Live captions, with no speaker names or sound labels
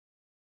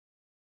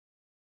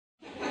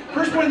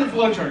first point in the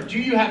flowchart, do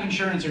you have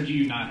insurance or do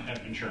you not have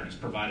insurance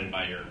provided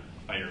by your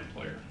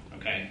employer,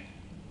 okay?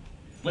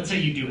 Let's say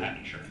you do have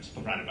insurance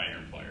provided by your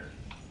employer,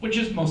 which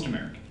is most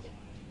Americans.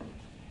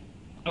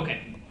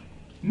 Okay,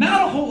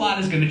 not a whole lot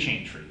is going to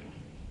change for you.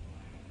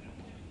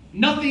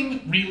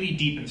 Nothing really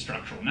deep and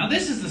structural. Now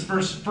this is the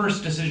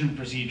first decision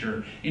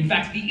procedure. In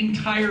fact, the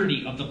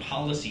entirety of the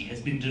policy has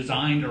been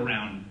designed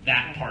around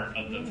that part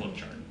of the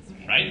flowchart,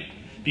 right?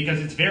 Because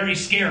it's very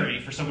scary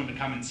for someone to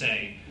come and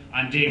say,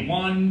 on day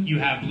one, you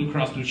have Blue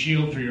Cross Blue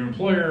Shield through your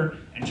employer,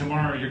 and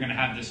tomorrow you're going to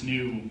have this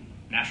new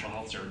National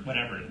Health Service,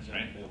 whatever it is,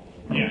 right?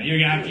 Yeah, you're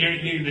gonna have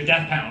the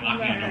death panel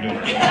knocking on your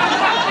door.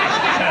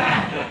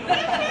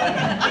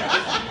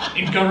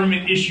 In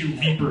government issue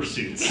Reaper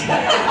suits.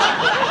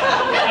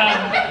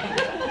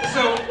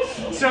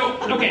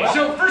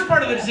 So first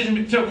part of the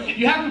decision, so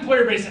you have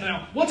employer-based,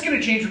 now what's going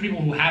to change for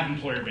people who have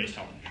employer-based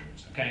health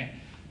insurance, okay?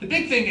 The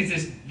big thing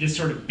is this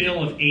sort of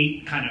bill of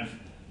 8 kind of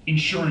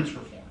insurance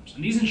reforms.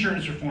 And these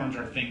insurance reforms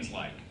are things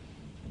like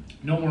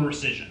no more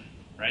rescission,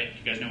 right?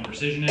 You guys know what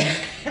rescission is,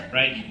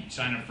 right? You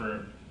sign up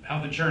for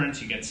health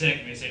insurance, you get sick,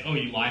 and they say, oh,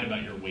 you lied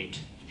about your weight.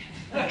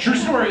 True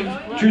story,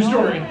 true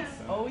story.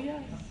 Oh,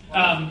 yes.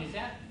 Is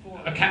that for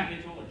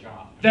individual or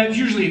job? That's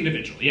usually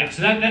individual, yeah.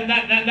 So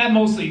that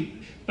mostly,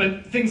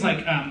 but things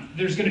like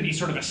there's going to be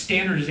sort of a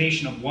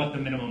standardization of what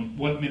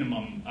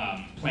minimum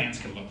plans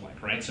can look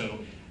like, right? So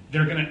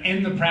they're going to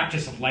end the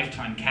practice of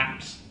lifetime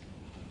caps,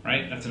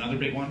 right? That's another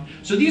big one.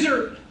 So these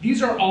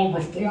are all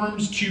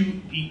reforms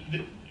to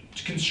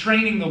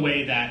constraining the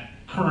way that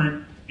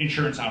current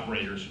insurance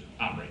operators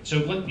operate. So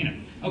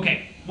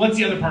okay, what's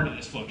the other part of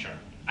this flowchart?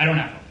 I don't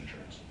have health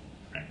insurance,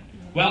 right?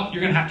 Well,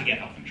 you're going to have to get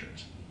health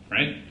insurance,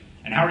 right?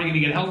 And how are you going to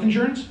get health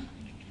insurance?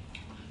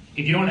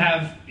 If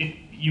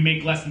you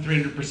make less than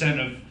 300%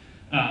 of,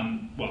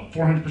 400%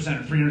 or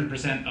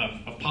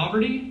 300% of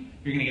poverty,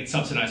 you're going to get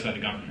subsidized by the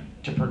government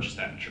to purchase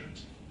that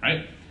insurance,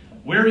 right?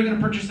 Where are you going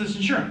to purchase this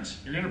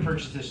insurance? You're going to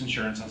purchase this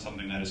insurance on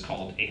something that is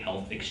called a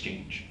health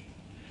exchange.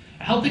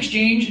 A health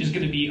exchange is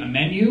going to be a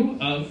menu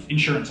of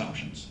insurance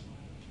options.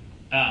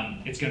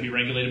 It's going to be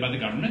regulated by the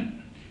government.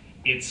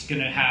 It's going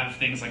to have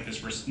things like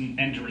this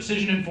end to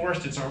rescission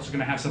enforced. It's also going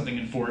to have something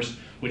enforced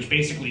which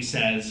basically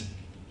says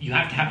you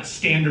have to have a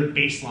standard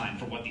baseline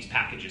for what these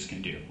packages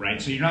can do,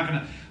 right? So you're not going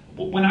to,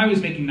 when I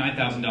was making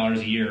 $9,000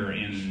 a year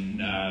in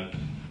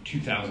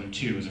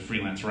 2002 as a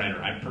freelance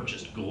writer, I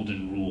purchased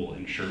Golden Rule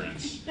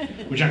Insurance,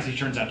 which actually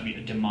turns out to be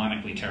a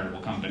demonically terrible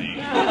company.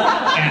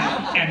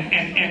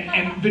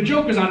 And the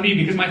joke was on me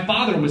because my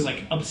father was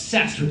like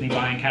obsessed with me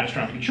buying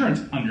catastrophic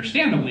insurance,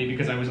 understandably,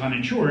 because I was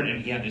uninsured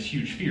and he had this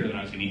huge fear that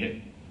I was going to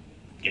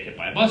get hit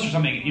by a bus or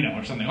something,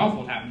 or something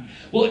awful would happen.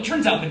 Well, it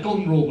turns out that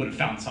Golden Rule would have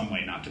found some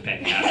way not to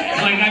pay.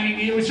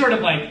 It was sort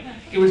of like,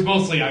 it was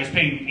mostly I was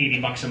paying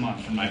 $80 a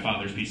month for my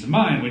father's peace of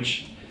mind,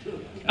 which,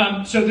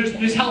 so there's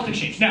this health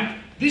exchange. Now,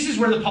 this is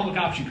where the public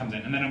option comes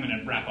in, and then I'm going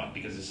to wrap up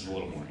because this is a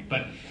little boring.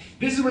 But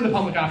this is where the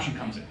public option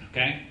comes in,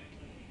 okay?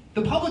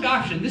 The public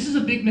option, this is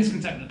a big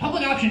misconception. The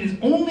public option is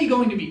only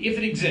going to be, if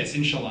it exists,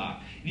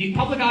 inshallah, the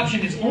public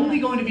option is only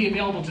going to be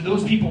available to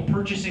those people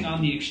purchasing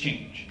on the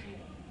exchange,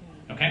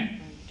 okay?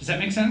 Does that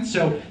make sense?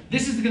 So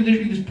this is going to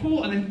be this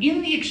pool, and then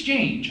in the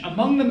exchange,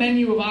 among the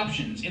menu of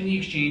options in the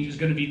exchange is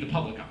going to be the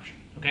public option,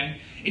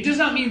 okay? It does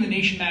not mean the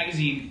Nation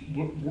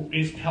magazine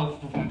is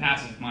health reform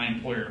passes, my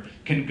employer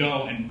can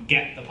go and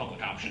get the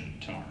public option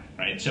tomorrow,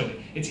 right? So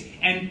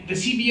and the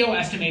CBO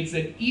estimates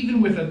that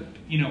even with a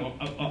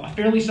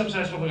fairly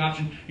subsidized public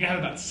option, you're going to have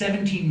about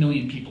 17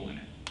 million people in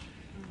it.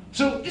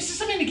 So this is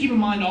something to keep in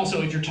mind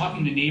also if you're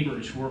talking to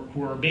neighbors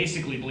who are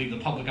basically believe the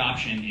public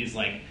option is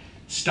like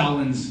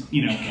Stalin's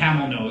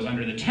camel nose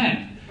under the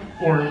tent,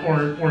 or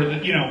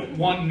the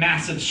one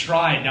massive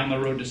stride down the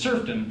road to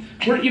serfdom.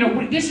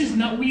 This is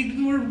not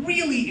we're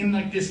really in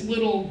like this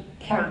little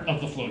part of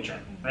the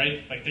flowchart,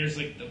 right? Like there's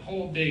like the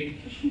whole big,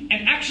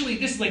 and actually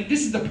this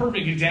is the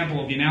perfect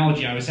example of the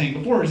analogy I was saying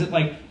before. Is that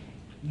like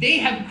they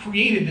have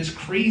created this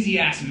crazy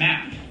ass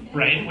map,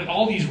 right, with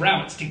all these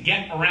routes to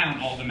get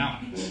around all the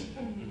mountains,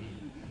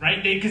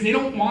 right? Because they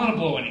don't want to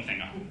blow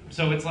anything up.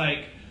 So it's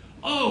like,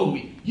 oh,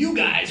 you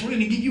guys, we're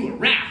going to give you a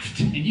raft,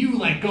 and you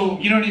like go,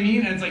 you know what I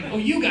mean? And it's like, oh,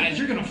 you guys,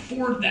 you're going to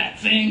ford that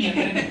thing,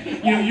 and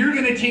then, you're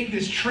going to take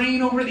this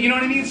train over, you know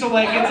what I mean? So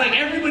like, it's like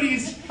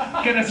everybody's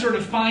going to sort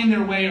of find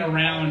their way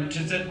around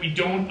so that we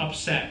don't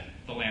upset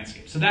the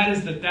landscape. So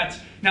that's,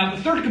 now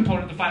the third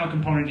component, the final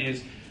component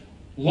is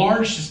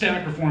large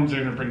systemic reforms that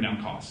are going to bring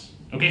down costs.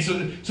 Okay, so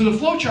the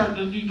flowchart,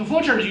 the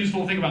flowchart is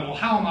useful to think about,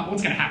 well,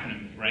 what's going to happen to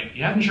me, right?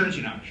 You have insurance,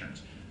 you don't have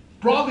insurance.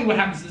 Broadly, what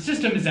happens to the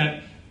system is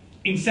that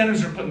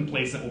incentives are put in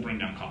place that will bring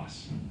down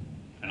costs.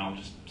 And I'll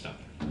just stop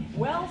there.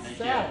 Well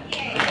said.